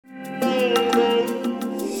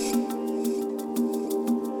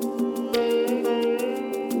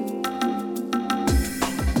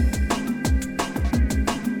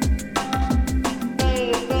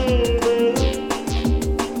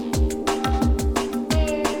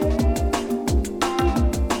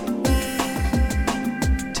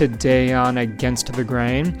Today on Against the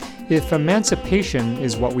Grain, if emancipation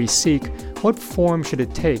is what we seek, what form should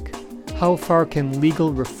it take? How far can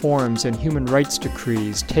legal reforms and human rights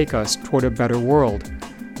decrees take us toward a better world?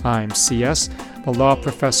 I'm CS. The law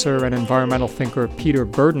professor and environmental thinker Peter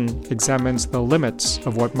Burden examines the limits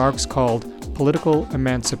of what Marx called political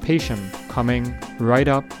emancipation, coming right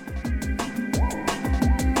up.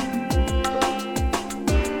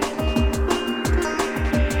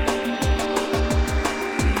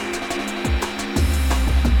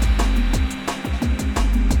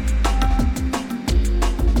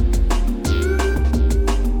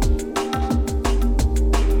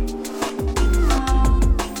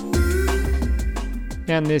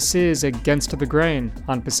 And this is Against the Grain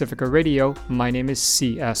on Pacifica Radio. My name is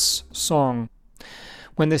C.S. Song.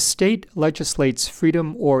 When the state legislates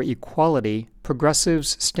freedom or equality,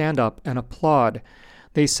 progressives stand up and applaud.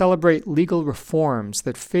 They celebrate legal reforms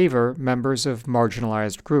that favor members of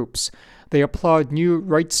marginalized groups. They applaud new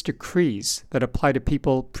rights decrees that apply to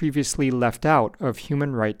people previously left out of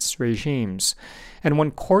human rights regimes. And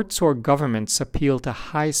when courts or governments appeal to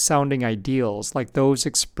high-sounding ideals like those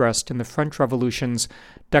expressed in the French Revolution's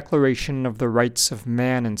Declaration of the Rights of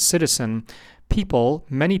Man and Citizen,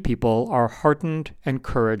 many people, are heartened,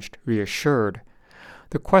 encouraged, reassured.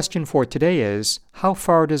 The question for today is, how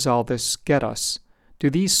far does all this get us? Do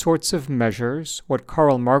these sorts of measures, what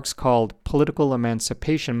Karl Marx called political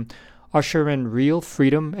emancipation, usher in real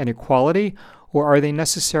freedom and equality, or are they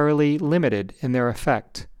necessarily limited in their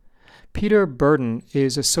effect? Peter Burden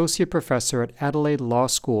is Associate Professor at Adelaide Law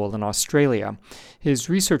School in Australia. His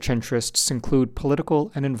research interests include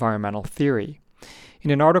political and environmental theory.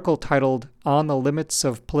 In an article titled On the Limits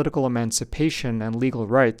of Political Emancipation and Legal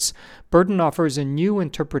Rights, Burden offers a new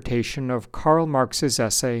interpretation of Karl Marx's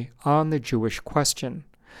essay on the Jewish question.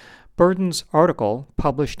 Burden's article,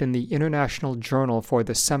 published in the International Journal for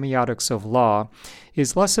the Semiotics of Law,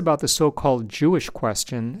 is less about the so-called Jewish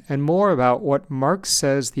question and more about what Marx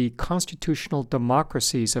says the constitutional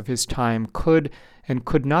democracies of his time could and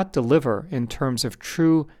could not deliver in terms of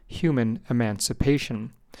true human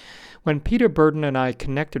emancipation. When Peter Burden and I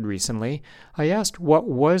connected recently, I asked what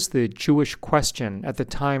was the Jewish question at the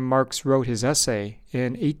time Marx wrote his essay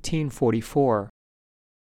in 1844.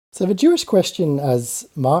 So the Jewish question, as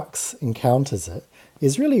Marx encounters it,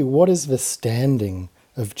 is really what is the standing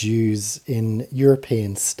of Jews in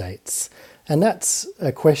European states? And that's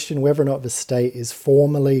a question whether or not the state is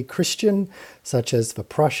formally Christian, such as the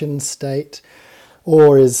Prussian state,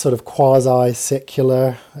 or is sort of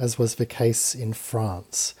quasi-secular, as was the case in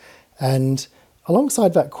France. And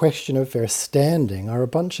alongside that question of their standing are a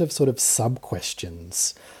bunch of sort of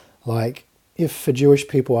sub-questions, like if the Jewish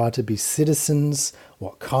people are to be citizens,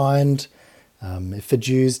 what kind? If the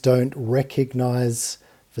Jews don't recognize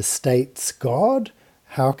the state's God,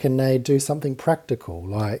 how can they do something practical,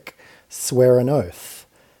 like swear an oath?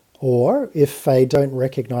 Or if they don't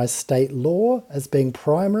recognize state law as being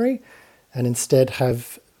primary and instead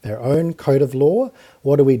have their own code of law,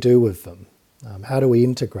 what do we do with them? How do we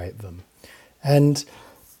integrate them? And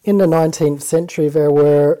in the 19th century, there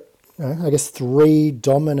were three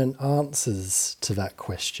dominant answers to that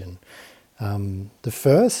question. The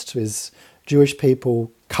first is Jewish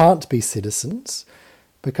people can't be citizens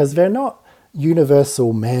because they're not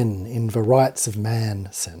universal men in the rights of man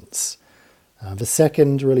sense. The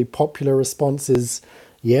second really popular response is,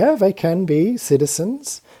 yeah, they can be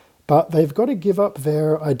citizens, but they've got to give up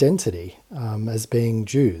their identity as being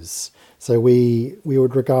Jews. So we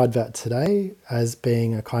would regard that today as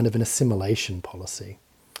being a kind of an assimilation policy.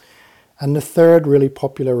 And the third really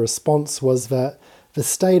popular response was that the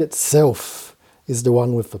state itself is the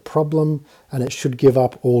one with the problem and it should give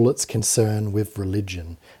up all its concern with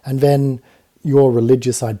religion. And then your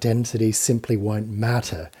religious identity simply won't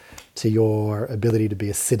matter to your ability to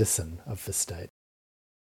be a citizen of the state.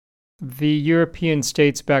 The European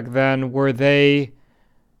states back then, were they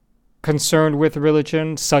concerned with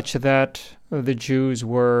religion such that the Jews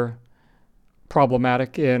were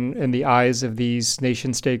problematic in the eyes of these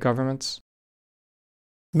nation-state governments?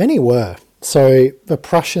 Many were. So the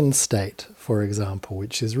Prussian state, for example,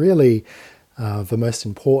 which is really the most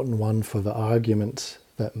important one for the argument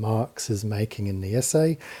that Marx is making in the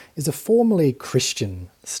essay, is a formally Christian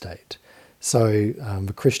state. So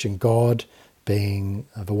the Christian God being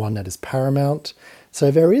the one that is paramount. So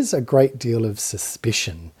there is a great deal of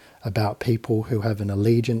suspicion about people who have an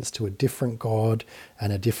allegiance to a different God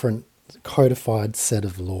and a different codified set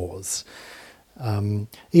of laws.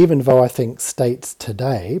 Even though I think states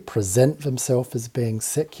today present themselves as being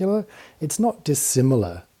secular, it's not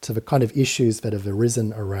dissimilar to the kind of issues that have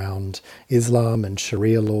arisen around Islam and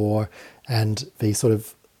Sharia law and the sort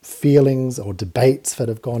of feelings or debates that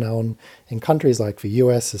have gone on in countries like the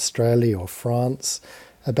US, Australia, or France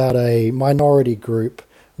about a minority group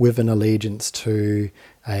with an allegiance to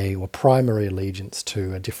or primary allegiance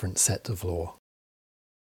to a different set of law.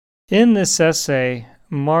 In this essay,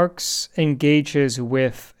 Marx engages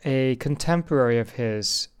with a contemporary of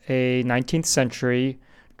his, a 19th century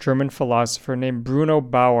German philosopher named Bruno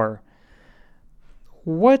Bauer.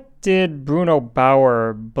 What did Bruno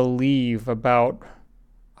Bauer believe about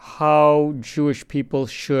how Jewish people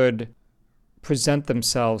should present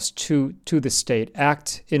themselves to the state,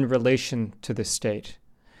 act in relation to the state,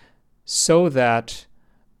 so that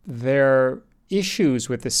their issues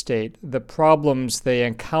with the state, the problems they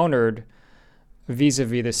encountered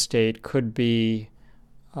vis-a-vis the state, could be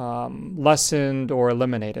lessened or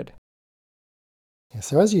eliminated? Yeah,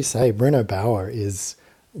 so as you say, Bruno Bauer is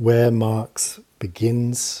where Marx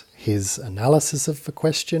begins his analysis of the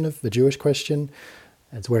question, of the Jewish question.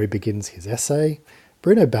 It's where he begins his essay.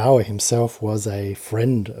 Bruno Bauer himself was a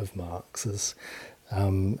friend of Marx's,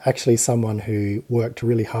 actually someone who worked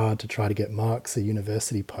really hard to try to get Marx a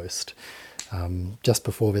university post just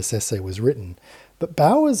before this essay was written. But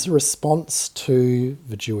Bauer's response to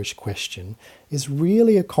the Jewish question is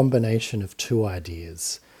really a combination of two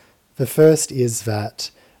ideas. The first is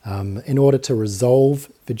that in order to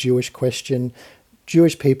resolve the Jewish question,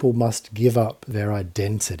 Jewish people must give up their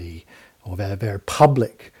identity, or their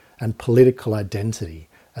public and political identity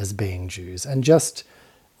as being Jews, and just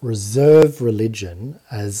reserve religion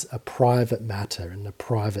as a private matter in the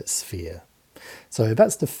private sphere. So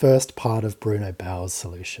that's the first part of Bruno Bauer's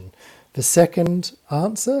solution. The second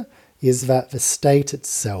answer is that the state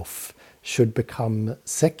itself should become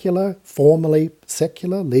secular, formally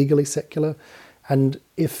secular, legally secular, and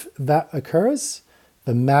if that occurs,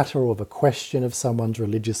 the matter or the question of someone's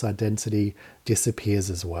religious identity disappears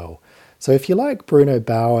as well. So if you like, Bruno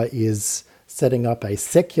Bauer is setting up a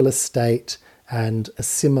secular state and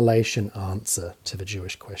assimilation answer to the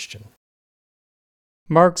Jewish question.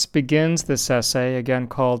 Marx begins this essay, again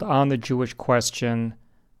called On the Jewish Question,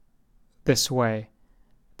 this way.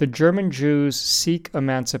 The German Jews seek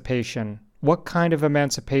emancipation. What kind of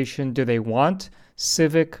emancipation do they want?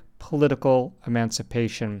 Civic, political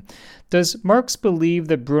emancipation. Does Marx believe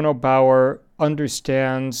that Bruno Bauer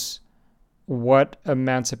understands what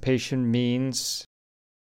emancipation means?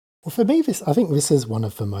 Well, for me, I think this is one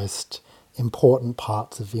of the most important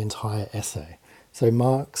parts of the entire essay. So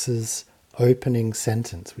Marx's opening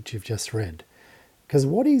sentence, which you've just read. Because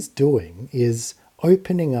what he's doing is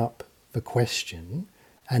opening up the question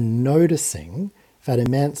and noticing that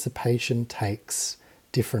emancipation takes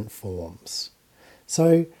different forms.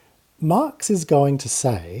 So Marx is going to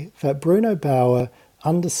say that Bruno Bauer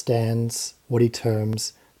understands what he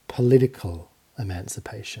terms political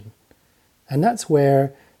emancipation. And that's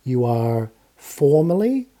where you are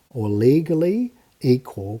formally or legally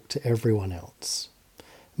equal to everyone else.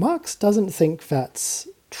 Marx doesn't think that's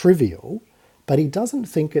trivial, but he doesn't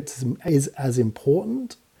think it is as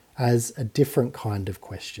important as a different kind of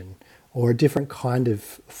question or a different kind of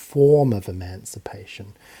form of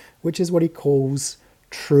emancipation, which is what he calls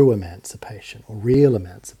true emancipation or real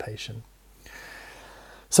emancipation.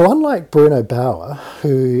 So unlike Bruno Bauer,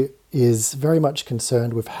 who is very much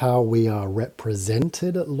concerned with how we are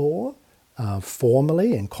represented at law,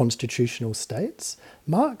 formally in constitutional states,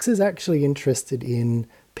 Marx is actually interested in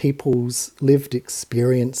people's lived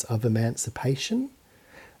experience of emancipation,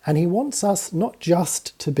 and he wants us not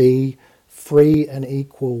just to be free and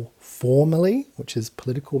equal formally, which is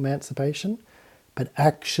political emancipation, but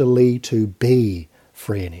actually to be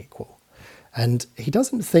free and equal. And he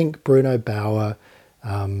doesn't think Bruno Bauer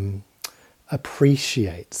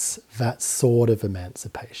appreciates that sort of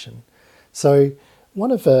emancipation. So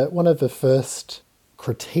one of the first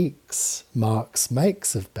critiques Marx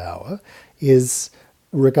makes of Bauer is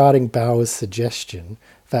regarding Bauer's suggestion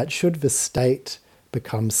that should the state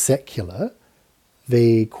become secular,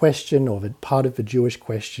 the question or the part of the Jewish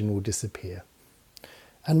question will disappear.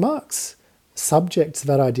 And Marx subjects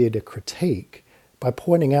that idea to critique by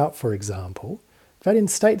pointing out, for example, that in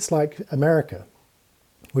states like America,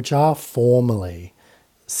 which are formally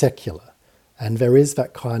secular, and there is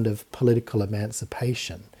that kind of political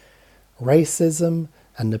emancipation, racism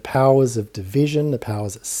and the powers of division, the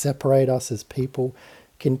powers that separate us as people,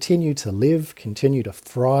 continue to live, continue to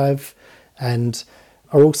thrive, and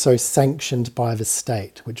are also sanctioned by the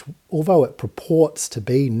state, which, although it purports to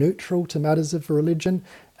be neutral to matters of religion,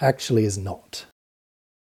 actually is not.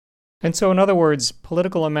 And so, in other words,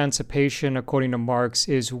 political emancipation, according to Marx,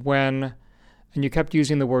 is when, and you kept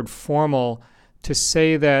using the word formal, to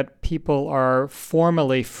say that people are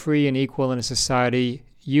formally free and equal in a society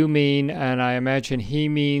you mean, and I imagine he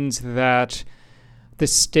means, that the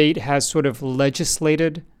state has sort of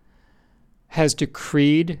legislated, has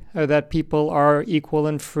decreed that people are equal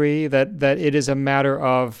and free, that it is a matter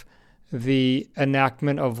of the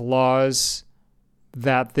enactment of laws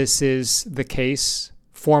that this is the case,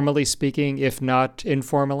 formally speaking, if not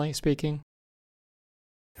informally speaking?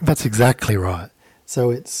 That's exactly right. So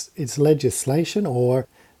it's legislation, or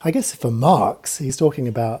I guess for Marx, he's talking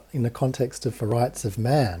about in the context of the rights of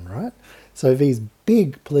man, right? So these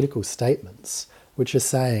big political statements which are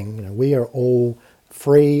saying, we are all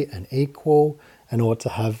free and equal and ought to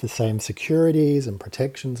have the same securities and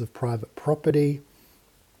protections of private property.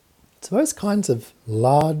 So those kinds of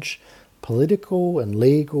large political and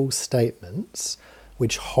legal statements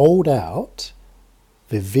which hold out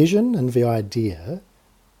the vision and the idea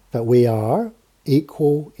that we are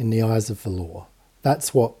equal in the eyes of the law.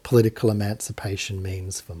 That's what political emancipation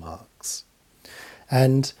means for Marx.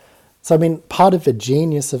 And so, part of the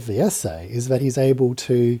genius of the essay is that he's able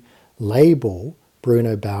to label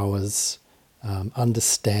Bruno Bauer's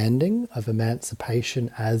understanding of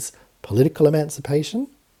emancipation as political emancipation.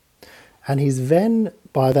 And he's then,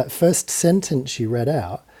 by that first sentence you read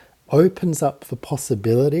out, opens up the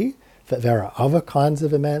possibility that there are other kinds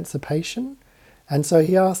of emancipation. And so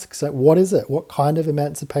he asks, what is it? What kind of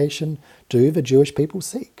emancipation do the Jewish people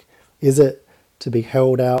seek? Is it to be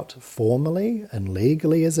held out formally and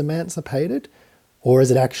legally as emancipated? Or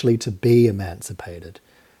is it actually to be emancipated?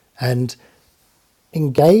 And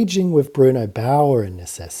engaging with Bruno Bauer in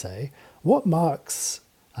this essay, what Marx,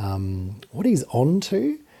 what he's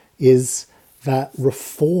onto is that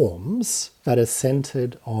reforms that are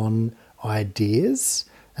centered on ideas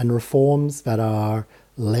and reforms that are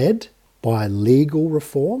led by legal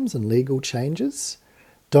reforms and legal changes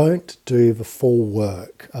don't do the full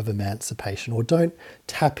work of emancipation, or don't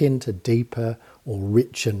tap into deeper or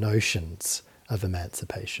richer notions of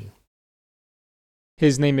emancipation.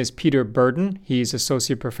 His name is Peter Burden. He's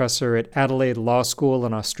Associate Professor at Adelaide Law School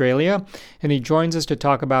in Australia, and he joins us to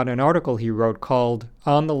talk about an article he wrote called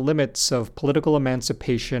On the Limits of Political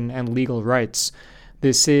Emancipation and Legal Rights.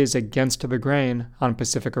 This is Against the Grain on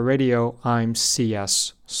Pacifica Radio. I'm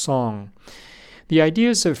C.S. Song. The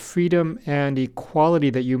ideas of freedom and equality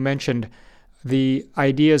that you mentioned, the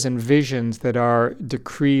ideas and visions that are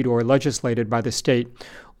decreed or legislated by the state,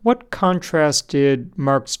 what contrast did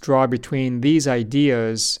Marx draw between these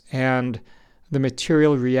ideas and the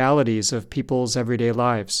material realities of people's everyday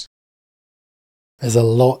lives? There's a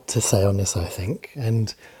lot to say on this, I think.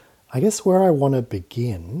 And I guess where I want to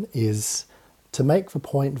begin is to make the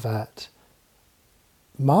point that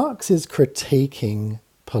Marx is critiquing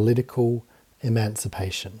political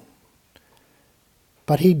emancipation.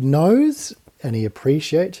 But he knows and he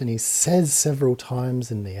appreciates, and he says several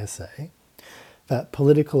times in the essay, that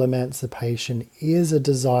political emancipation is a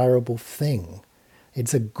desirable thing.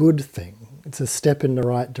 It's a good thing. It's a step in the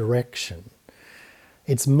right direction.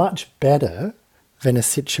 It's much better than a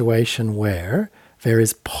situation where there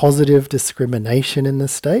is positive discrimination in the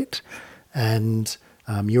state and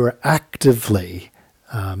you're actively,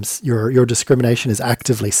 your discrimination is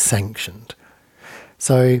actively sanctioned.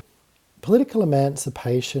 So political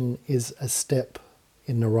emancipation is a step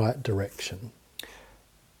in the right direction.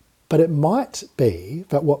 But it might be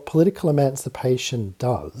that what political emancipation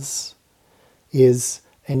does is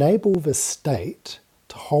enable the state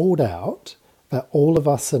to hold out that all of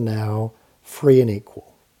us are now free and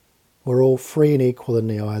equal. We're all free and equal in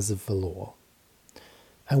the eyes of the law.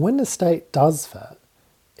 And when the state does that,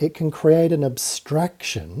 it can create an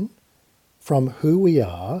abstraction from who we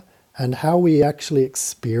are and how we actually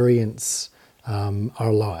experience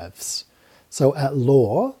our lives. So at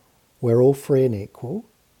law, we're all free and equal.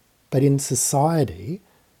 But in society,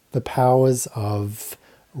 the powers of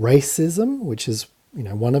racism, which is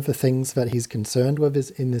one of the things that he's concerned with is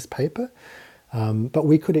in this paper, but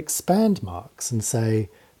we could expand Marx and say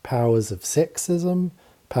powers of sexism,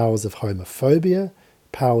 powers of homophobia,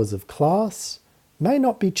 powers of class may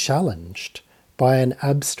not be challenged by an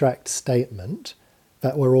abstract statement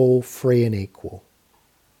that we're all free and equal.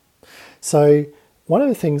 So one of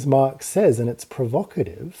the things Marx says, and it's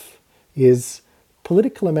provocative, is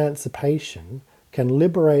political emancipation can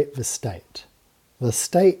liberate the state. The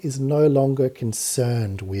state is no longer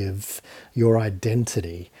concerned with your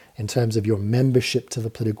identity in terms of your membership to the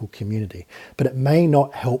political community, but it may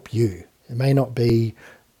not help you. It may not be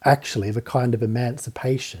actually the kind of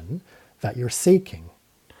emancipation that you're seeking.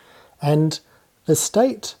 And the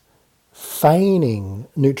state feigning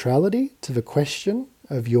neutrality to the question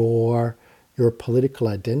of your political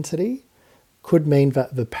identity could mean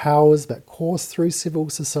that the powers that course through civil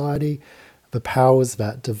society the powers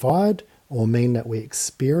that divide or mean that we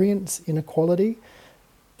experience inequality,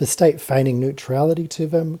 the state feigning neutrality to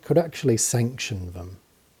them could actually sanction them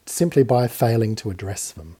simply by failing to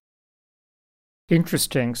address them.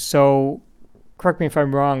 Interesting. So, correct me if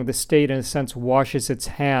I'm wrong, the state in a sense washes its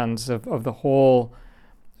hands of the whole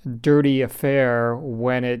dirty affair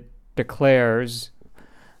when it declares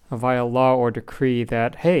via law or decree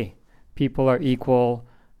that, hey, people are equal,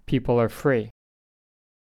 people are free.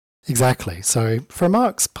 Exactly. So for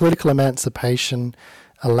Marx, political emancipation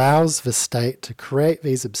allows the state to create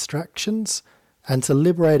these abstractions and to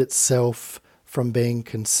liberate itself from being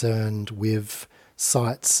concerned with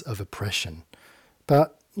sites of oppression.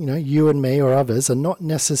 But, you and me or others are not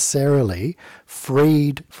necessarily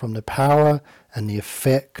freed from the power and the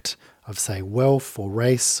effect of, say, wealth or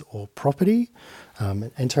race or property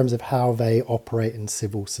in terms of how they operate in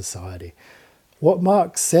civil society. What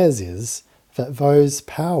Marx says is that those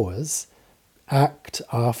powers act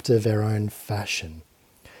after their own fashion.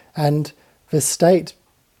 And the state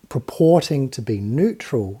purporting to be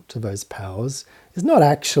neutral to those powers is not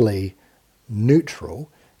actually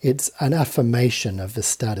neutral. It's an affirmation of the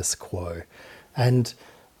status quo. And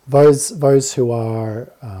those who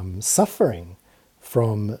are suffering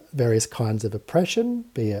from various kinds of oppression,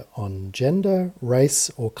 be it on gender, race,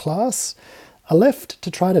 or class, are left to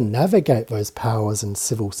try to navigate those powers in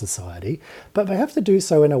civil society, but they have to do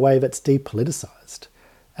so in a way that's depoliticized.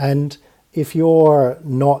 And if you're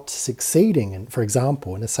not succeeding, for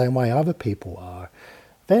example, in the same way other people are,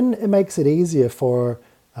 then it makes it easier for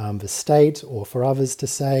the state or for others to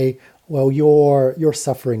say, well, your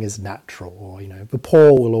suffering is natural, or the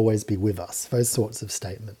poor will always be with us, those sorts of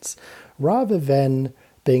statements, rather than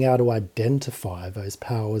being able to identify those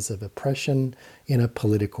powers of oppression in a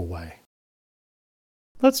political way.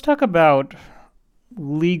 Let's talk about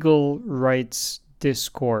legal rights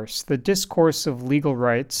discourse, the discourse of legal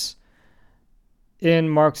rights in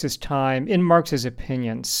Marx's time, in Marx's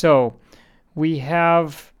opinion. So we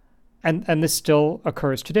have, and this still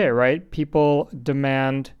occurs today, right? People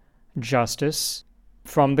demand justice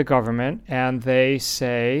from the government, and they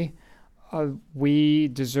say, we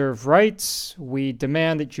deserve rights, we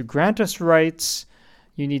demand that you grant us rights,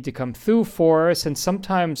 you need to come through for us. And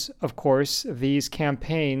sometimes, of course, these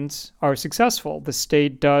campaigns are successful. The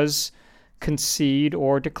state does concede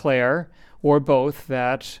or declare, or both,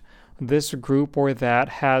 that this group or that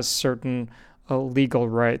has certain legal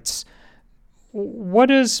rights. What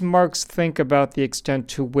does Marx think about the extent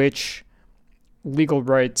to which legal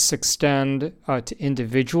rights extend to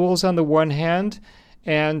individuals on the one hand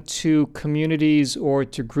and to communities or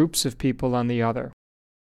to groups of people on the other?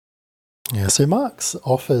 Yeah, so Marx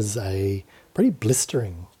offers a pretty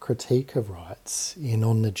blistering critique of rights in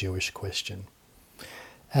On the Jewish Question.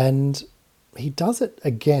 And he does it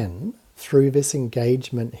again through this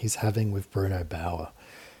engagement he's having with Bruno Bauer.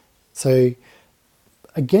 So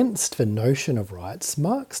against the notion of rights,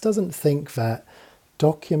 Marx doesn't think that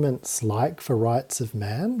documents like the Rights of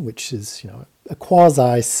Man, which is a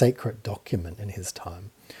quasi-sacred document in his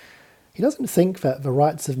time, he doesn't think that the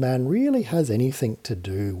Rights of Man really has anything to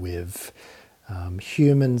do with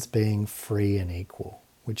humans being free and equal,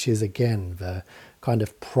 which is, again, the kind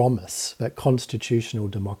of promise that constitutional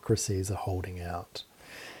democracies are holding out.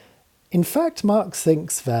 In fact, Marx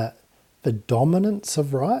thinks that the dominance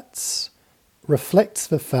of rights reflects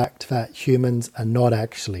the fact that humans are not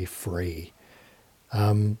actually free.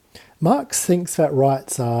 Marx thinks that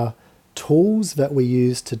rights are tools that we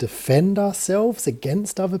use to defend ourselves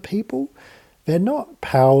against other people. They're not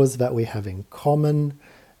powers that we have in common.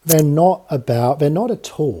 They're not a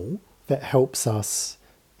tool that helps us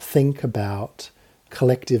think about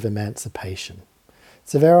collective emancipation.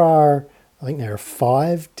 So I think there are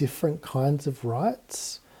 5 different kinds of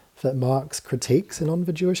rights that Marx critiques in On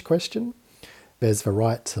the Jewish Question. There's the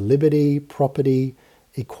right to liberty, property,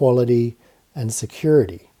 equality, and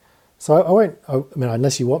security. So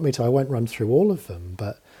unless you want me to, I won't run through all of them,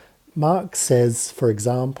 but Marx says, for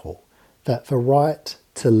example, that the right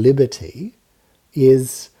to liberty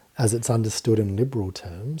is, as it's understood in liberal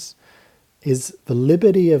terms, is the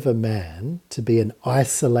liberty of a man to be an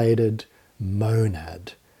isolated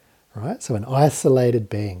monad, right? So an isolated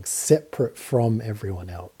being, separate from everyone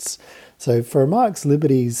else. So for Marx,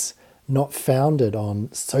 liberty's not founded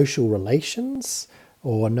on social relations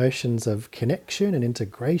or notions of connection and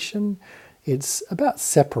integration. It's about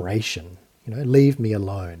separation. Leave me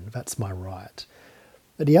alone. That's my right.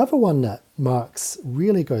 But the other one that Marx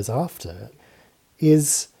really goes after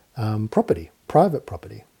is property, private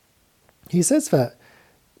property. He says that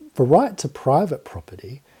the right to private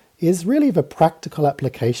property is really the practical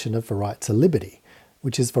application of the right to liberty.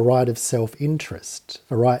 which is the right of self-interest,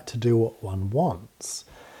 the right to do what one wants.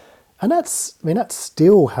 And that's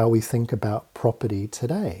still how we think about property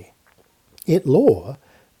today. At law,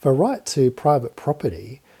 the right to private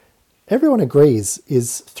property, everyone agrees,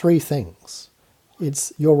 is three things.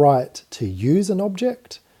 It's your right to use an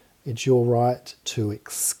object, it's your right to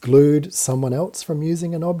exclude someone else from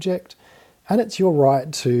using an object, and it's your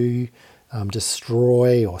right to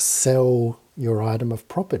destroy or sell your item of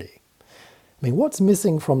property. What's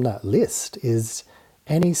missing from that list is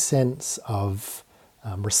any sense of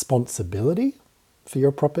responsibility for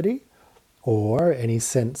your property or any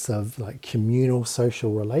sense of communal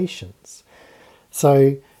social relations.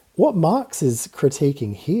 So what Marx is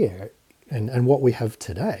critiquing here and what we have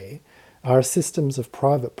today are systems of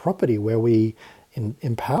private property where we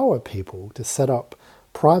empower people to set up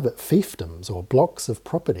private fiefdoms or blocks of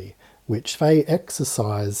property which they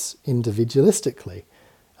exercise individualistically,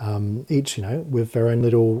 each with their own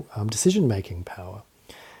little decision-making power.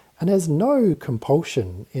 And there's no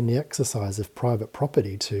compulsion in the exercise of private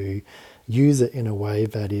property to use it in a way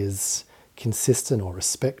that is consistent or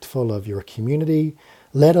respectful of your community,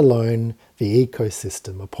 let alone the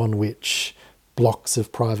ecosystem upon which blocks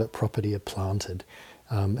of private property are planted.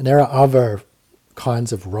 And there are other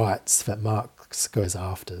kinds of rights that Marx goes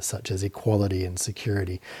after, such as equality and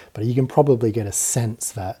security. But you can probably get a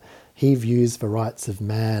sense that he views the rights of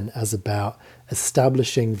man as about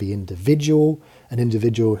establishing the individual, an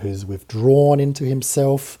individual who's withdrawn into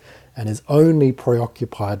himself and is only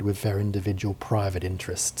preoccupied with their individual private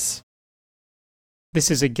interests. This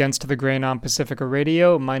is Against the Grain on Pacifica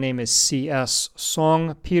Radio. My name is C.S.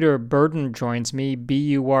 Song. Peter Burden joins me,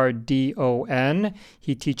 B-U-R-D-O-N.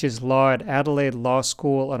 He teaches law at Adelaide Law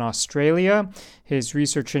School in Australia. His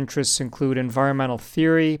research interests include environmental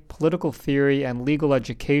theory, political theory, and legal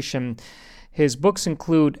education. His books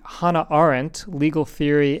include Hannah Arendt, Legal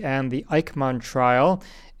Theory and the Eichmann Trial,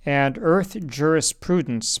 and Earth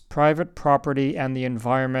Jurisprudence, Private Property and the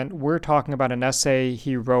Environment. We're talking about an essay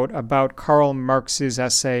he wrote about Karl Marx's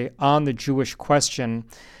essay on the Jewish question.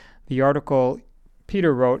 The article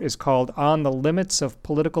Peter wrote is called On the Limits of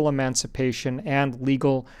Political Emancipation and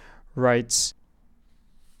Legal Rights.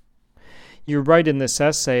 You write in this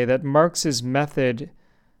essay that Marx's method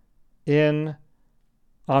on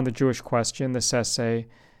the Jewish question, this essay,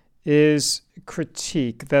 is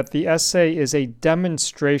critique, that the essay is a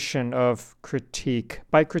demonstration of critique.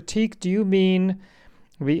 By critique, do you mean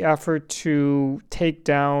the effort to take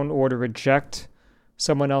down or to reject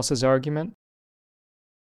someone else's argument?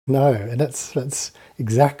 No, and that's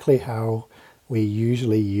exactly how we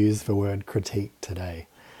usually use the word critique today.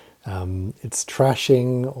 It's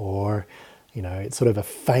trashing, or it's sort of a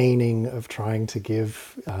feigning of trying to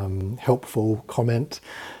give helpful comment.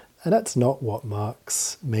 And that's not what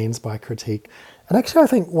Marx means by critique. And actually, I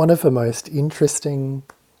think one of the most interesting,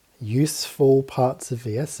 useful parts of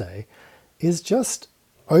the essay is just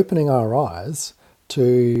opening our eyes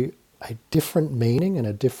to a different meaning and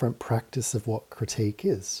a different practice of what critique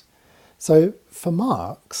is. So for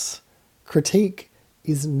Marx, critique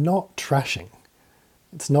is not trashing.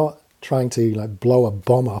 It's not trying to blow a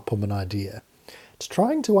bomb up on an idea. It's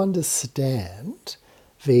trying to understand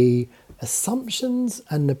the assumptions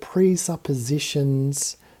and the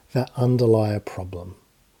presuppositions that underlie a problem.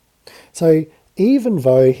 So even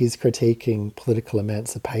though he's critiquing political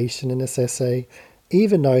emancipation in this essay,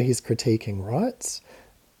 even though he's critiquing rights,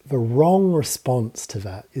 the wrong response to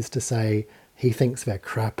that is to say he thinks they're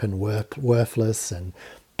crap and worthless, and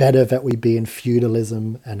better that we be in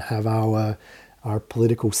feudalism and have our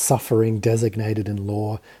political suffering designated in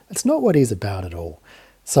law. That's not what he's about at all.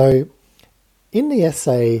 So in the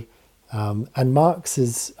essay, and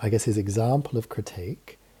Marx's, his example of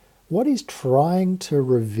critique, what he's trying to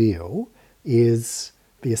reveal is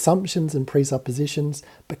the assumptions and presuppositions,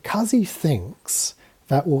 because he thinks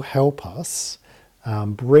that will help us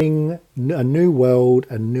bring a new world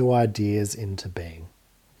and new ideas into being.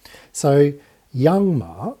 So young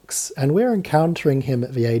Marx, and we're encountering him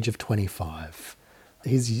at the age of 25.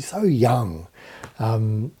 He's so young,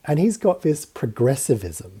 and he's got this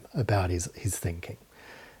progressivism about his thinking.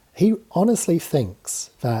 He honestly thinks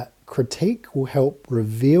that critique will help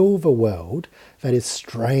reveal the world that is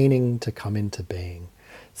straining to come into being.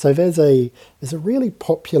 So there's a really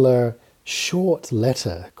popular short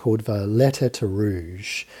letter called the Letter to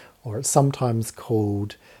Rouge, or it's sometimes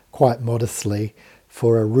called, quite modestly,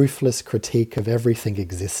 For a Ruthless Critique of Everything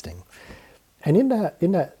Existing. And in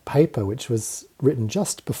that paper, which was written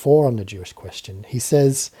just before On the Jewish Question, he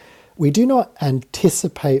says, "We do not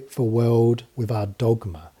anticipate the world with our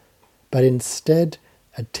dogma, but instead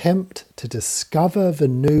attempt to discover the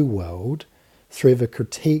new world through the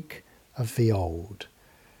critique of the old.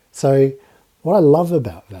 So what I love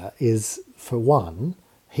about that is, for one,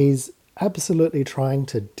 he's absolutely trying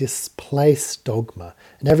to displace dogma.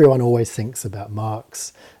 And everyone always thinks about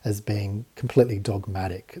Marx as being completely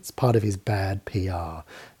dogmatic. It's part of his bad PR,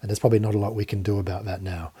 and there's probably not a lot we can do about that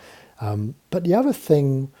now. But the other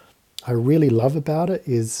thing I really love about it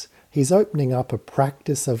is he's opening up a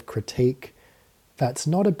practice of critique that's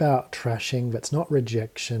not about trashing, that's not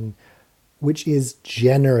rejection, which is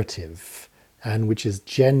generative and which is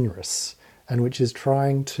generous and which is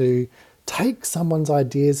trying to take someone's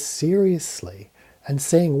ideas seriously and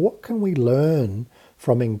seeing what can we learn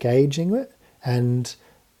from engaging it and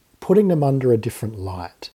putting them under a different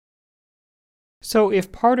light. So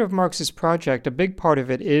if part of Marx's project, a big part of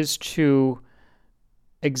it, is to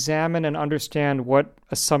examine and understand what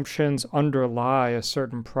assumptions underlie a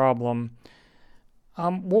certain problem,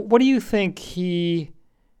 what do you think he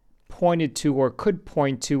pointed to or could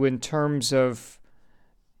point to in terms of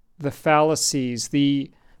the fallacies, the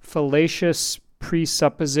fallacious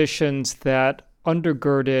presuppositions that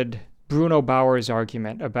undergirded Bruno Bauer's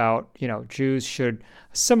argument about, Jews should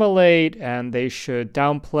assimilate and they should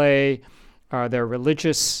downplay their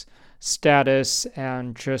religious status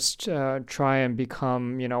and just try and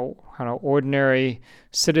become, kind of ordinary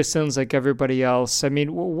citizens like everybody else? I mean,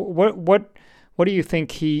 what do you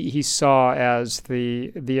think he saw as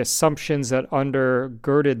the assumptions that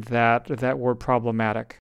undergirded that were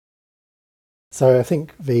problematic? So I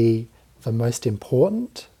think the most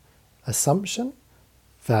important assumption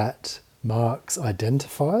that Marx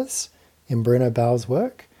identifies in Bruno Bauer's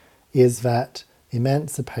work is that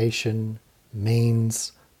emancipation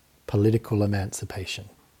means political emancipation.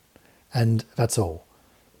 And that's all.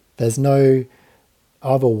 There's no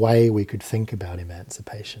other way we could think about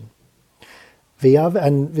emancipation.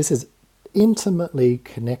 And this is intimately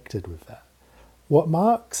connected with that. What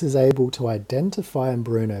Marx is able to identify in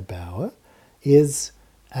Bruno Bauer is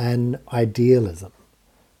an idealism.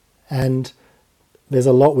 And there's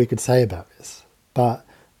a lot we could say about this. But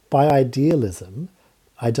by idealism,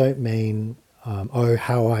 I don't mean,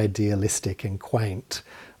 how idealistic and quaint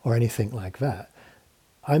or anything like that.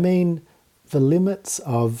 I mean the limits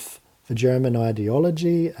of the German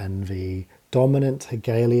ideology and the dominant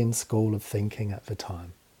Hegelian school of thinking at the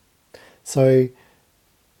time. So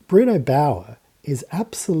Bruno Bauer is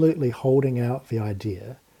absolutely holding out the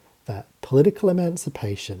idea that political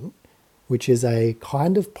emancipation, which is a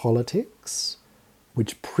kind of politics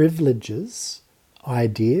which privileges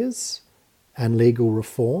ideas and legal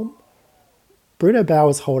reform, Bruno Bauer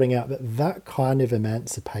is holding out that that kind of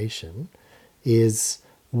emancipation is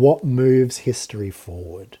what moves history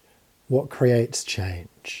forward, what creates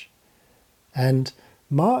change. And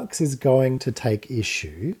Marx is going to take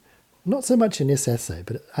issue, not so much in this essay,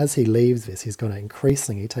 but as he leaves this, he's going to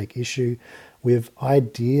increasingly take issue with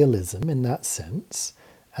idealism in that sense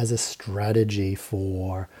as a strategy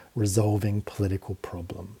for resolving political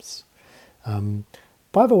problems.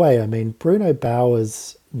 By the way, I mean, Bruno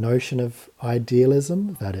Bauer's notion of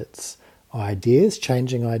idealism, that it's ideas,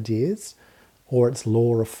 changing ideas, or it's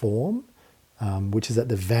law reform, which is at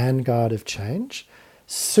the vanguard of change,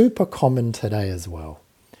 super common today as well.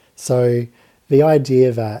 So the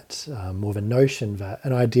idea that, or the notion that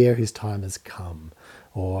an idea whose time has come,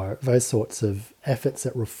 or those sorts of efforts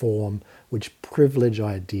at reform which privilege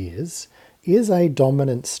ideas, is a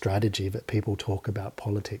dominant strategy that people talk about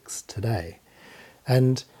politics today.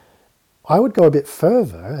 And I would go a bit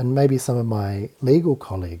further, and maybe some of my legal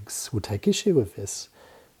colleagues would take issue with this,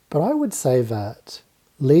 but I would say that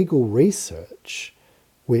legal research,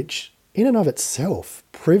 which in and of itself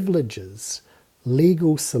privileges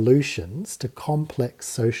legal solutions to complex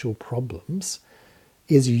social problems,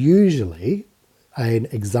 is usually an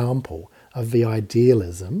example of the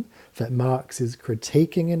idealism that Marx is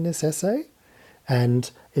critiquing in this essay,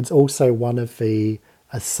 and it's also one of the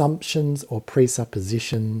assumptions or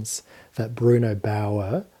presuppositions that Bruno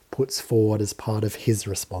Bauer puts forward as part of his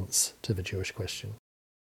response to the Jewish question.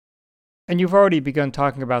 And you've already begun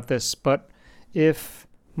talking about this, but if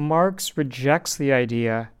Marx rejects the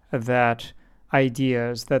idea that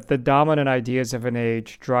the dominant ideas of an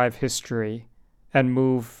age drive history and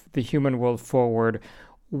move the human world forward,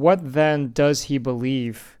 what then does he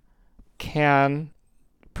believe can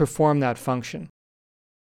perform that function?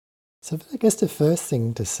 So I guess the first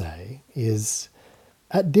thing to say is,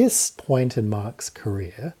 at this point in Marx's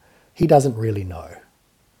career, he doesn't really know.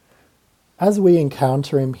 As we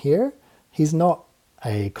encounter him here, he's not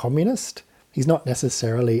a communist. He's not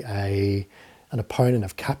necessarily an opponent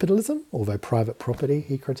of capitalism, although private property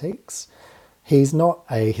he critiques. He's not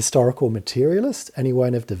a historical materialist, and he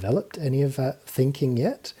won't have developed any of that thinking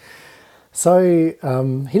yet. So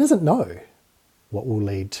he doesn't know what will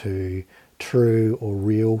lead to true or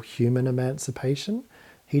real human emancipation.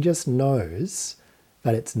 He just knows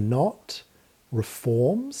that it's not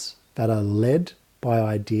reforms that are led by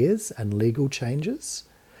ideas and legal changes.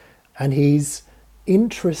 And he's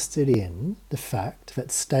interested in the fact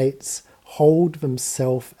that states hold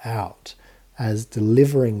themselves out as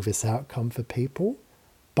delivering this outcome for people,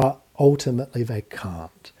 but ultimately they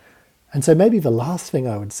can't. And so maybe the last thing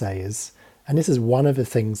I would say is, and this is one of the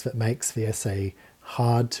things that makes the essay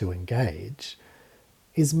hard to engage,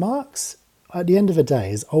 is Marx, at the end of the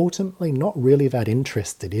day, is ultimately not really that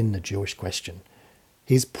interested in the Jewish question.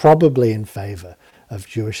 He's probably in favour of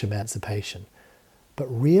Jewish emancipation. But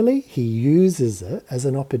really, he uses it as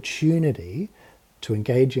an opportunity to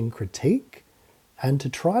engage in critique and to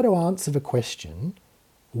try to answer the question,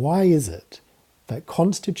 why is it that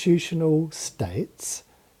constitutional states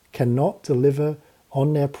cannot deliver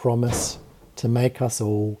on their promise to make us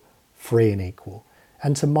all free and equal?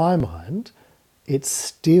 And to my mind, it's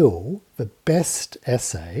still the best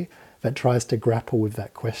essay that tries to grapple with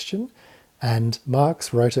that question, and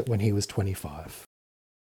Marx wrote it when he was 25.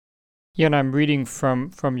 Yeah, and I'm reading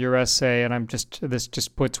from your essay, and this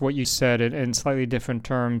just puts what you said in slightly different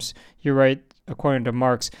terms. You write, according to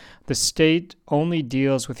Marx, the state only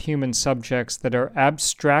deals with human subjects that are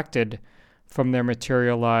abstracted from their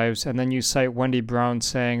material lives. And then you cite Wendy Brown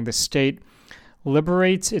saying the state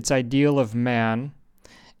liberates its ideal of man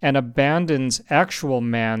and abandons actual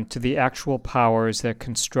man to the actual powers that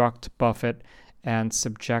construct, buffet, and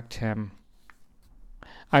subject him.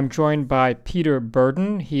 I'm joined by Peter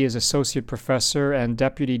Burden. He is Associate Professor and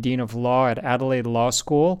Deputy Dean of Law at Adelaide Law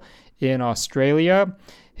School in Australia.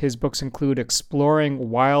 His books include Exploring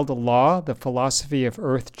Wild Law, The Philosophy of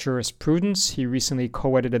Earth Jurisprudence. He recently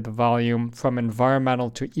co-edited the volume From Environmental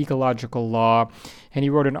to Ecological Law, and he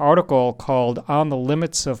wrote an article called On the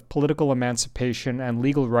Limits of Political Emancipation and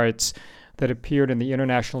Legal Rights that appeared in the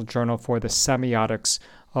International Journal for the Semiotics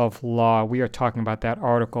of Law. We are talking about that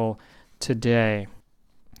article today.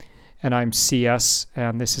 And I'm CS,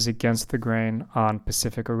 and this is Against the Grain on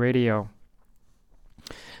Pacifica Radio.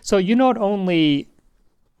 So you not only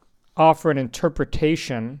offer an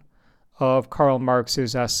interpretation of Karl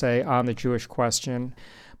Marx's essay on the Jewish question,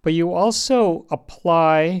 but you also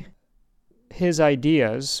apply his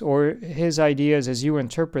ideas as you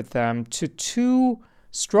interpret them to two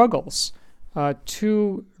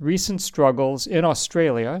recent struggles in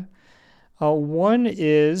Australia. One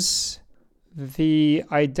is the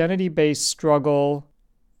identity-based struggle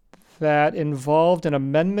that involved an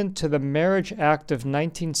amendment to the Marriage Act of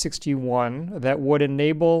 1961 that would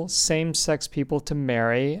enable same-sex people to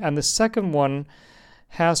marry. And the second one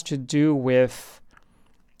has to do with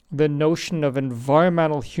the notion of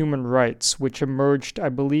environmental human rights, which emerged, I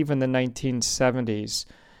believe, in the 1970s.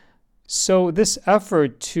 So this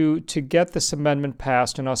effort to get this amendment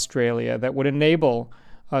passed in Australia that would enable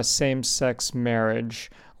same-sex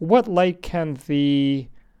marriage, what light can the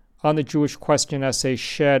On the Jewish Question essay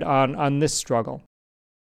shed on this struggle?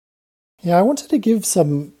 Yeah, I wanted to give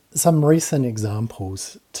some recent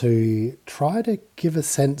examples to try to give a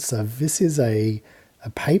sense of this is a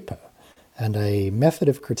paper and a method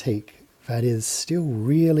of critique that is still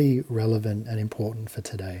really relevant and important for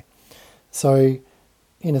today. So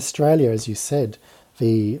in Australia, as you said,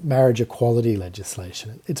 the marriage equality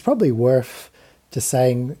legislation, it's probably worth just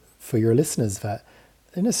saying for your listeners that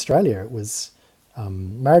in Australia it was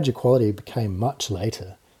marriage equality became much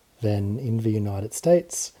later than in the United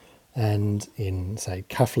States and in, say,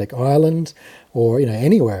 Catholic Ireland or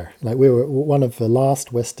anywhere. Like, we were one of the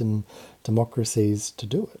last Western democracies to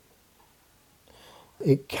do it.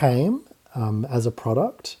 It came as a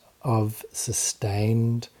product of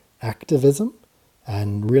sustained activism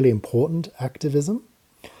and really important activism.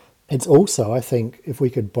 It's also, I think, if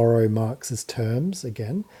we could borrow Marx's terms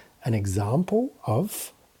again, an example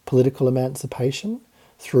of political emancipation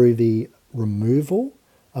through the removal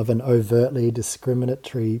of an overtly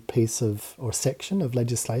discriminatory piece of or section of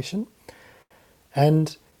legislation.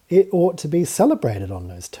 And it ought to be celebrated on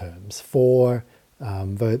those terms for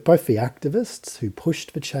both the activists who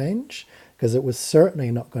pushed the change, because it was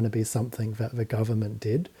certainly not going to be something that the government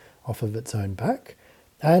did off of its own back,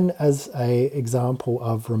 and as an example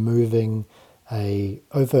of removing a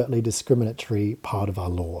overtly discriminatory part of our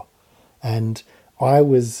law. And I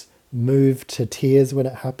was moved to tears when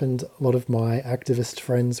it happened. A lot of my activist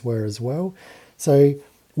friends were as well. So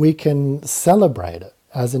we can celebrate it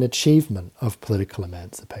as an achievement of political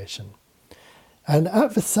emancipation. And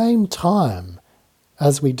at the same time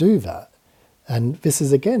as we do that, And this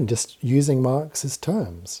is, again, just using Marx's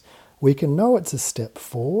terms. We can know it's a step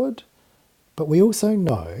forward, but we also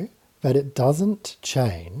know that it doesn't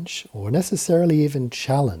change or necessarily even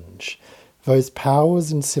challenge those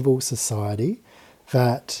powers in civil society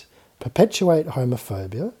that perpetuate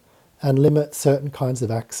homophobia and limit certain kinds of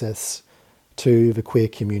access to the queer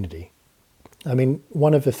community. I mean,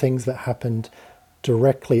 one of the things that happened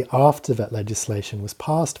directly after that legislation was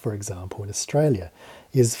passed, for example, in Australia,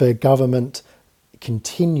 is the government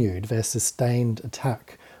continued their sustained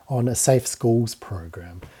attack on a safe schools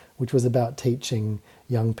program, which was about teaching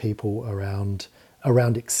young people around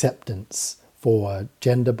acceptance for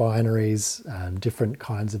gender binaries and different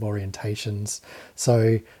kinds of orientations.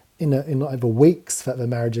 So in the weeks that the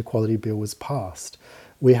marriage equality bill was passed,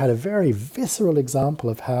 we had a very visceral example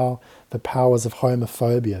of how the powers of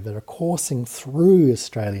homophobia that are coursing through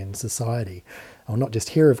Australian society, or not just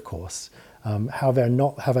here, of course, how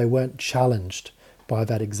they weren't challenged by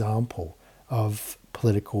that example of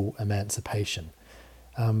political emancipation.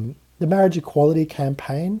 The marriage equality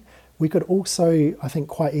campaign, we could also, I think,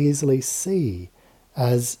 quite easily see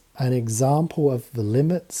as an example of the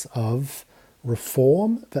limits of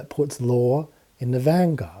reform that puts law in the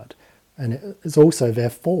vanguard. And it is also,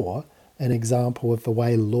 therefore, an example of the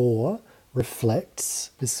way law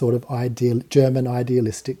reflects this sort of German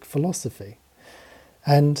idealistic philosophy.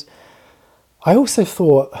 And I also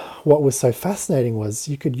thought what was so fascinating was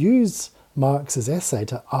you could use Marx's essay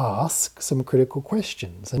to ask some critical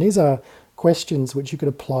questions. And these are questions which you could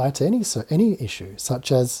apply to any issue,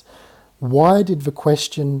 such as, why did the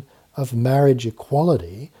question of marriage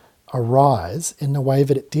equality arise in the way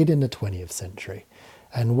that it did in the 20th century?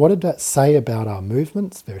 And what did that say about our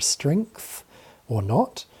movements, their strength or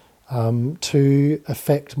not, to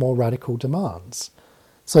affect more radical demands?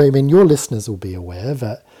 So, I mean, your listeners will be aware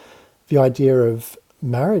that the idea of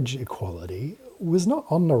marriage equality was not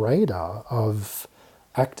on the radar of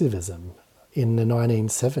activism in the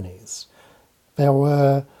 1970s. There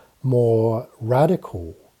were more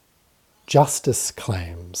radical justice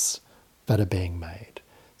claims that are being made.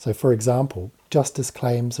 So, for example, justice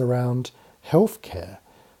claims around healthcare,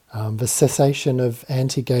 the cessation of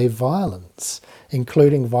anti-gay violence,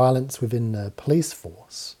 including violence within the police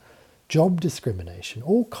force, job discrimination,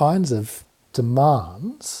 all kinds of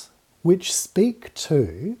demands which speak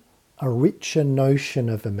to a richer notion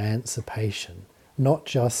of emancipation, not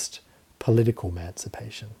just political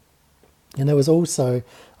emancipation. And there was also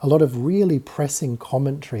a lot of really pressing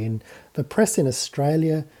commentary in the press in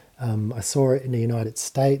Australia, I saw it in the United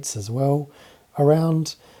States as well,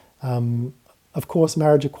 around, of course,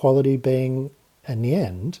 marriage equality being, in the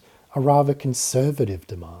end, a rather conservative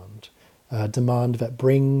demand, a demand that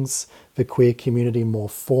brings the queer community more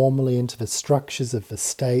formally into the structures of the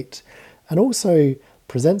state, and also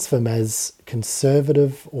presents them as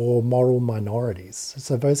conservative or moral minorities.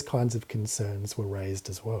 So those kinds of concerns were raised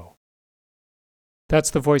as well.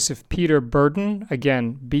 That's the voice of Peter Burden,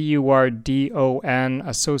 again, Burdon,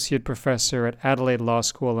 Associate Professor at Adelaide Law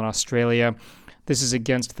School in Australia. This is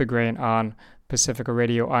Against the Grain on Pacifica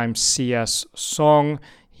Radio. I'm C.S. Song.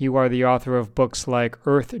 You are the author of books like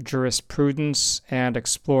Earth Jurisprudence and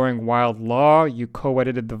Exploring Wild Law. You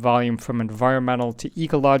co-edited the volume From Environmental to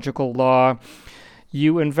Ecological Law.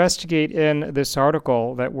 You investigate in this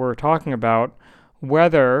article that we're talking about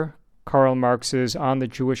whether Karl Marx's On the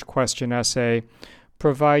Jewish Question essay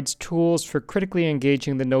provides tools for critically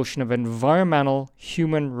engaging the notion of environmental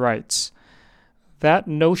human rights. That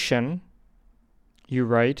notion, you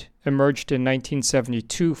write, emerged in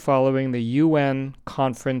 1972 following the UN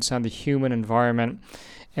Conference on the Human Environment.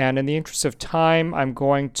 And in the interest of time, I'm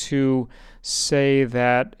going to say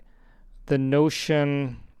that the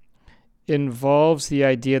notion involves the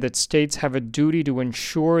idea that states have a duty to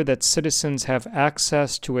ensure that citizens have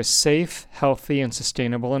access to a safe, healthy, and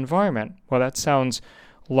sustainable environment. Well, that sounds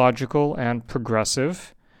logical and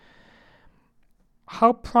progressive.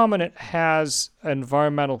 How prominent has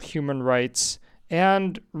environmental human rights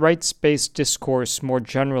and rights-based discourse more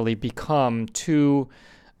generally become to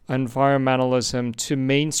environmentalism, to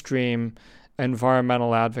mainstream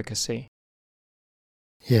environmental advocacy?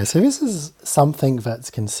 Yeah, so this is something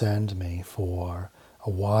that's concerned me for a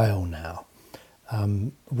while now.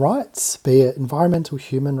 Rights, be it environmental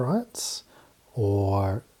human rights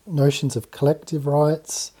or notions of collective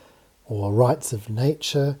rights or rights of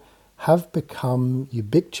nature, have become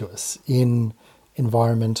ubiquitous in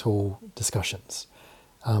environmental discussions.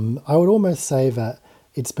 I would almost say that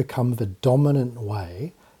it's become the dominant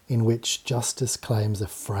way in which justice claims are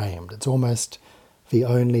framed. It's almost the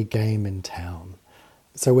only game in town.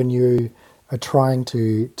 So when you are trying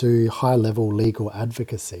to do high-level legal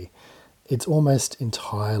advocacy, it's almost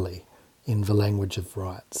entirely in the language of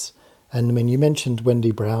rights. And I mean, you mentioned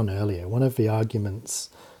Wendy Brown earlier. One of the arguments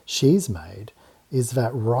she's made is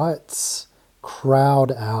that rights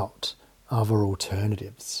crowd out other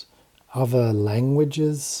alternatives, other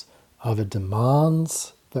languages, other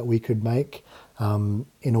demands that we could make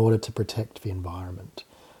in order to protect the environment.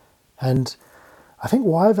 And I think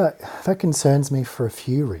why that concerns me for a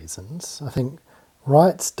few reasons. I think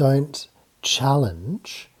rights don't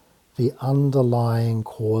challenge the underlying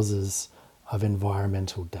causes of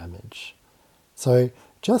environmental damage. So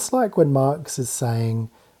just like when Marx is saying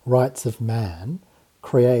rights of man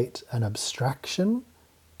create an abstraction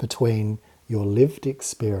between your lived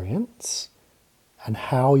experience and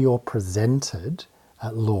how you're presented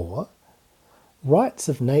at law, rights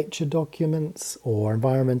of nature documents or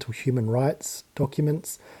environmental human rights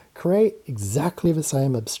documents create exactly the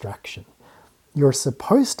same abstraction. You're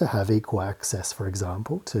supposed to have equal access, for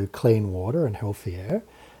example, to clean water and healthy air,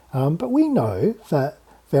 but we know that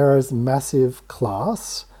there is massive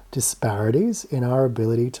class disparities in our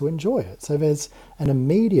ability to enjoy it. So there's an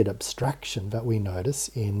immediate abstraction that we notice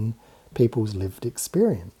in people's lived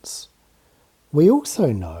experience. We also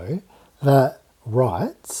know that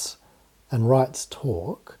rights and rights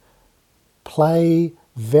talk play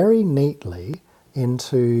very neatly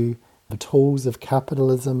into the tools of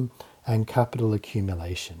capitalism and capital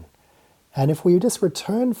accumulation. And if we just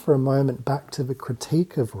return for a moment back to the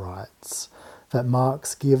critique of rights that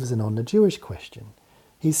Marx gives in On the Jewish Question,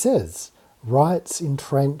 he says, rights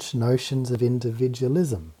entrench notions of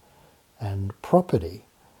individualism and property.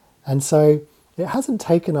 And so it hasn't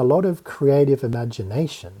taken a lot of creative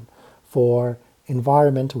imagination for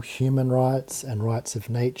environmental human rights and rights of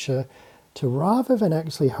nature to, rather than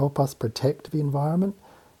actually help us protect the environment,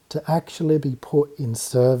 to actually be put in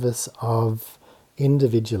service of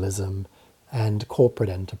individualism and corporate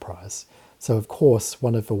enterprise. So of course,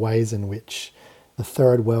 one of the ways in which the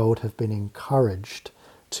third world have been encouraged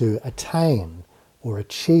to attain or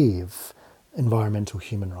achieve environmental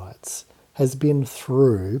human rights has been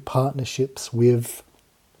through partnerships with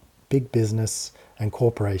big business and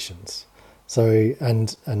corporations. So,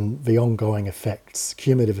 and the ongoing effects,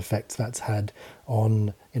 cumulative effects that's had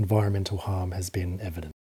on environmental harm has been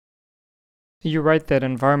evident. You're right that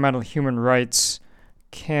environmental human rights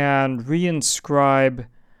can reinscribe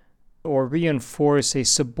or reinforce a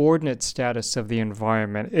subordinate status of the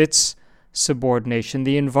environment, its subordination,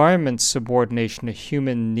 the environment's subordination to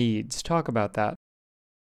human needs. Talk about that.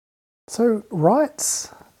 So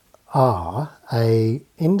rights are an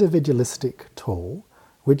individualistic tool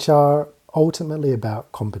which are ultimately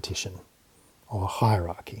about competition or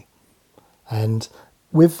hierarchy. And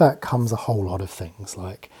with that comes a whole lot of things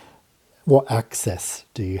like what access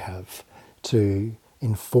do you have to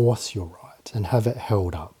enforce your right and have it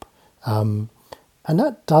held up. And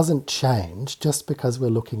that doesn't change just because we're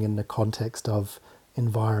looking in the context of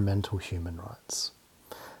environmental human rights.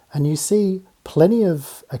 And you see plenty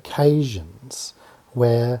of occasions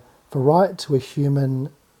where the right to a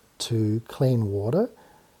human to clean water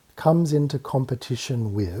comes into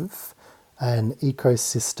competition with an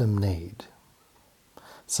ecosystem need.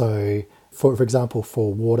 So, for example,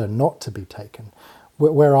 for water not to be taken.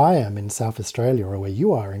 Where I am in South Australia, or where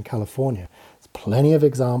you are in California, there's plenty of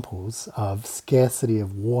examples of scarcity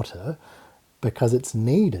of water because it's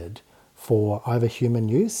needed for either human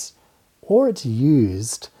use or it's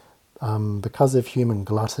used because of human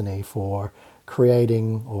gluttony for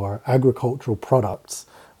creating or agricultural products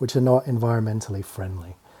which are not environmentally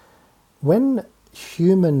friendly. When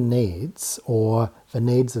human needs or the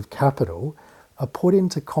needs of capital are put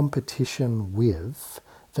into competition with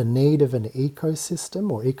the need of an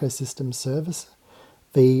ecosystem or ecosystem service,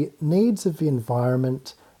 the needs of the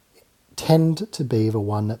environment tend to be the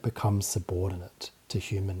one that becomes subordinate to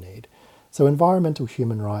human need. So environmental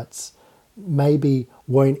human rights maybe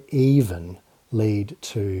won't even lead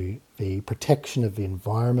to the protection of the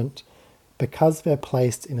environment because they're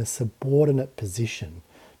placed in a subordinate position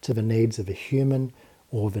to the needs of a human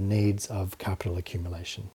or the needs of capital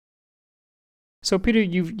accumulation. So, Peter,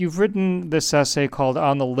 you've written this essay called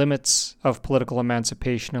On the Limits of Political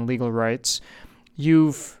Emancipation and Legal Rights.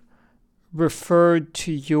 You've referred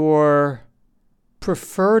to your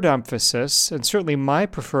preferred emphasis, and certainly my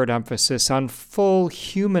preferred emphasis, on full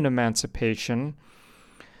human emancipation.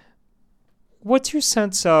 What's your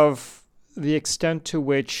sense of the extent to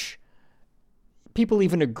which people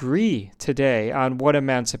even agree today on what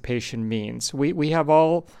emancipation means? We have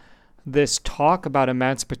all this talk about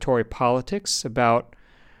emancipatory politics, about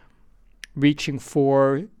reaching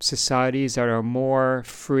for societies that are more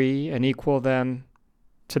free and equal than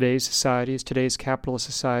today's societies, today's capitalist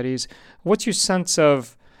societies. What's your sense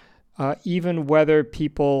of even whether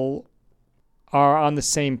people are on the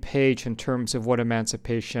same page in terms of what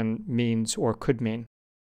emancipation means or could mean?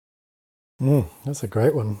 That's a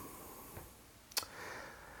great one.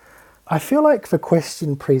 I feel like the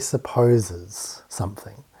question presupposes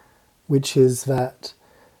something, which is that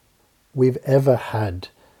we've ever had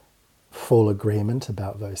full agreement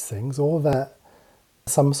about those things, or that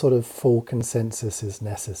some sort of full consensus is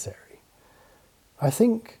necessary. I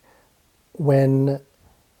think when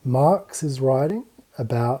Marx is writing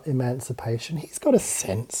about emancipation, he's got a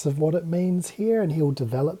sense of what it means here and he'll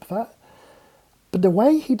develop that. But the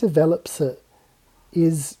way he develops it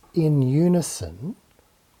is in unison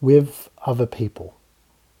with other people.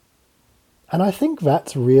 And I think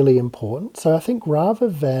that's really important. So I think rather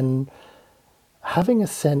than having a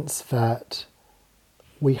sense that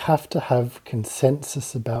we have to have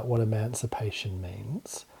consensus about what emancipation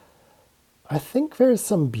means, I think there is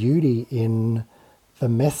some beauty in the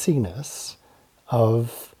messiness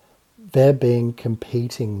of there being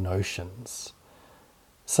competing notions.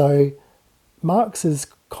 So Marx's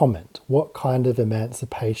comment, what kind of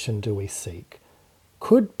emancipation do we seek,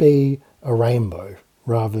 could be a rainbow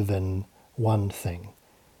rather than one thing.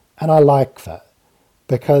 And I like that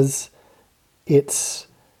because it's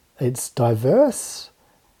diverse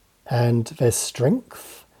and there's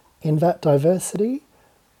strength in that diversity,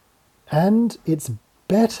 and it's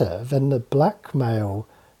better than the blackmail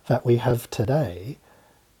that we have today,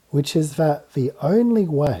 which is that the only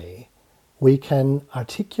way we can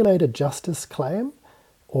articulate a justice claim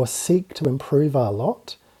or seek to improve our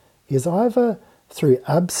lot is either through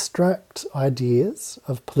abstract ideas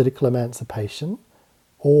of political emancipation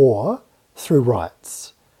or through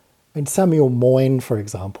rights. I mean, Samuel Moyne, for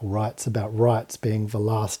example, writes about rights being the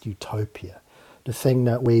last utopia, the thing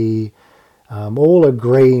that we all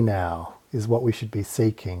agree now is what we should be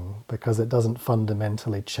seeking because it doesn't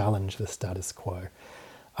fundamentally challenge the status quo.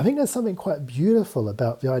 I think there's something quite beautiful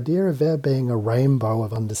about the idea of there being a rainbow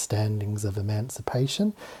of understandings of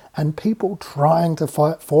emancipation and people trying to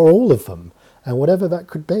fight for all of them, and whatever that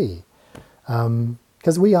could be.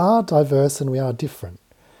 Because we are diverse and we are different.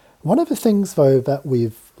 One of the things, though, that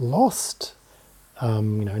we've lost,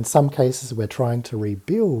 in some cases we're trying to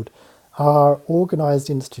rebuild, are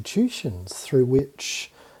organised institutions through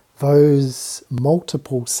which those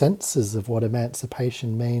multiple senses of what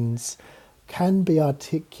emancipation means can be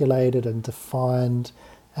articulated and defined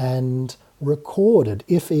and recorded,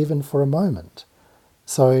 if even for a moment.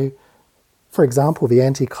 So, for example, the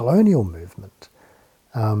anti-colonial movement.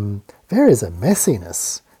 There is a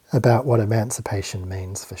messiness about what emancipation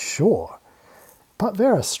means for sure, but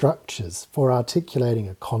there are structures for articulating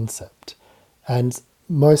a concept, and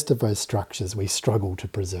most of those structures we struggle to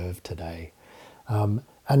preserve today.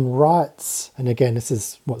 And rights, and again, this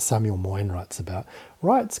is what Samuel Moyne writes about,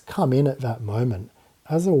 rights come in at that moment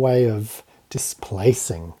as a way of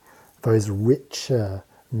displacing those richer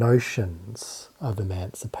notions of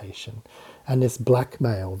emancipation. And this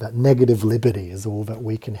blackmail, that negative liberty is all that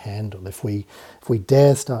we can handle. If we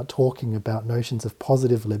dare start talking about notions of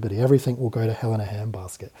positive liberty, everything will go to hell in a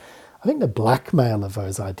handbasket. I think the blackmail of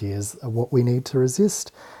those ideas are what we need to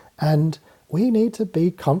resist. And we need to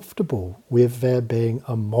be comfortable with there being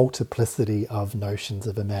a multiplicity of notions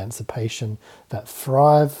of emancipation that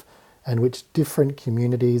thrive and which different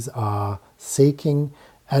communities are seeking,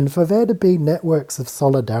 and for there to be networks of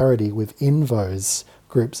solidarity within those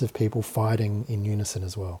groups of people fighting in unison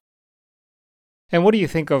as well. And what do you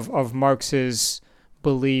think of Marx's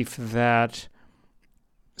belief that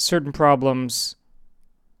certain problems,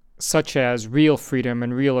 such as real freedom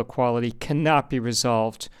and real equality, cannot be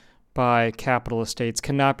resolved by capitalist states,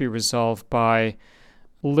 cannot be resolved by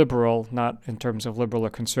liberal, not in terms of liberal or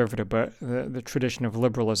conservative, but the tradition of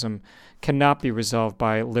liberalism, cannot be resolved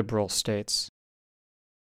by liberal states?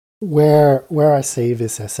 Where I see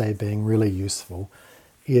this essay being really useful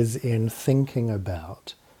is in thinking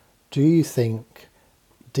about, do you think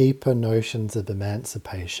deeper notions of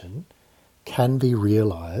emancipation can be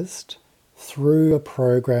realised through a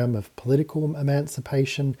program of political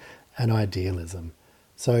emancipation and idealism?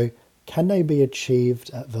 So can they be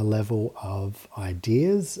achieved at the level of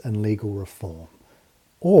ideas and legal reform?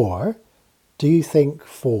 Or do you think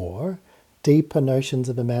for deeper notions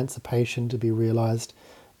of emancipation to be realised,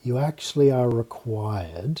 you actually are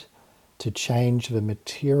required to change the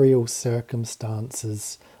material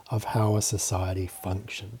circumstances of how a society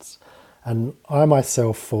functions? And I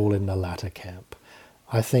myself fall in the latter camp.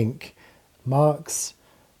 I think Marx,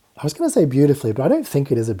 I was going to say beautifully, but I don't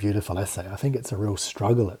think it is a beautiful essay. I think it's a real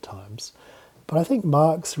struggle at times. But I think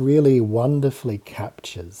Marx really wonderfully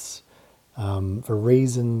captures the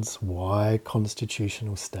reasons why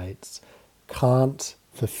constitutional states can't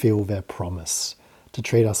fulfill their promise to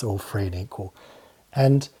treat us all free and equal.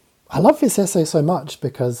 And I love this essay so much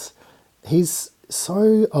because he's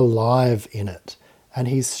so alive in it, and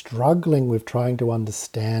he's struggling with trying to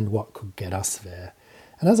understand what could get us there.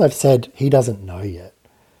 And as I've said, he doesn't know yet.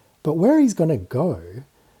 But where he's going to go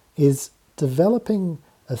is developing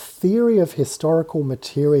a theory of historical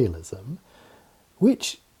materialism,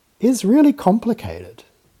 which is really complicated,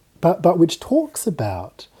 but which talks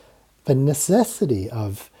about the necessity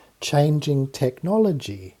of changing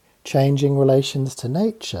technology, changing relations to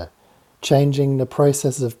nature, changing the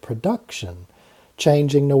process of production,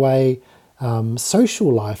 changing the way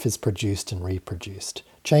social life is produced and reproduced,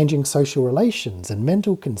 changing social relations and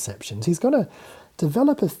mental conceptions. He's going to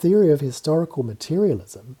develop a theory of historical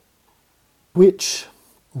materialism which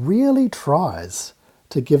really tries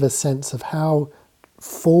to give a sense of how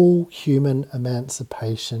full human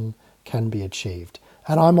emancipation can be achieved.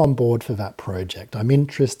 And I'm on board for that project. I'm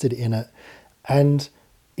interested in it. And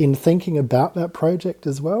in thinking about that project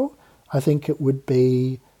as well, I think it would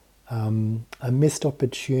be a missed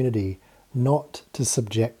opportunity not to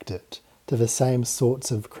subject it to the same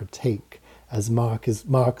sorts of critique as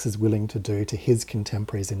Marx is willing to do to his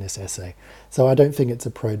contemporaries in this essay. So I don't think it's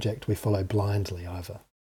a project we follow blindly either.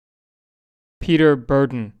 Peter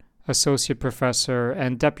Burden, Associate Professor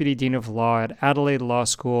and Deputy Dean of Law at Adelaide Law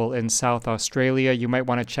School in South Australia. You might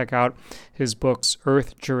want to check out his books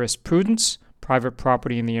Earth Jurisprudence, Private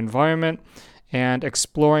Property and the Environment, and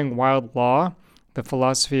Exploring Wild Law, The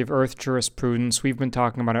Philosophy of Earth Jurisprudence. We've been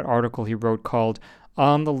talking about an article he wrote called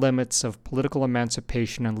On the Limits of Political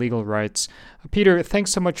Emancipation and Legal Rights. Peter,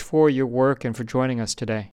 thanks so much for your work and for joining us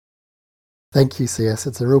today. Thank you, CS.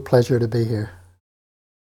 It's a real pleasure to be here.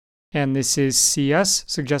 And this is CS,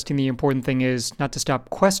 suggesting the important thing is not to stop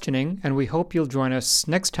questioning, and we hope you'll join us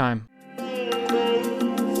next time.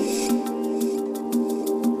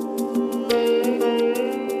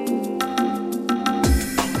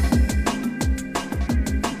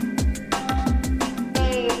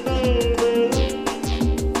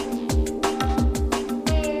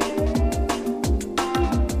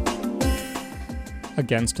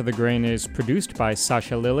 Against the Grain is produced by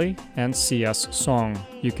Sasha Lilly and C.S. Song.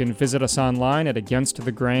 You can visit us online at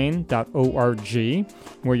againstthegrain.org,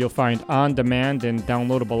 where you'll find on-demand and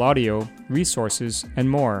downloadable audio, resources, and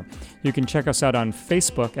more. You can check us out on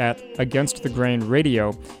Facebook at Against the Grain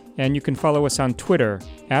Radio, and you can follow us on Twitter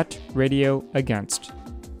at Radio Against.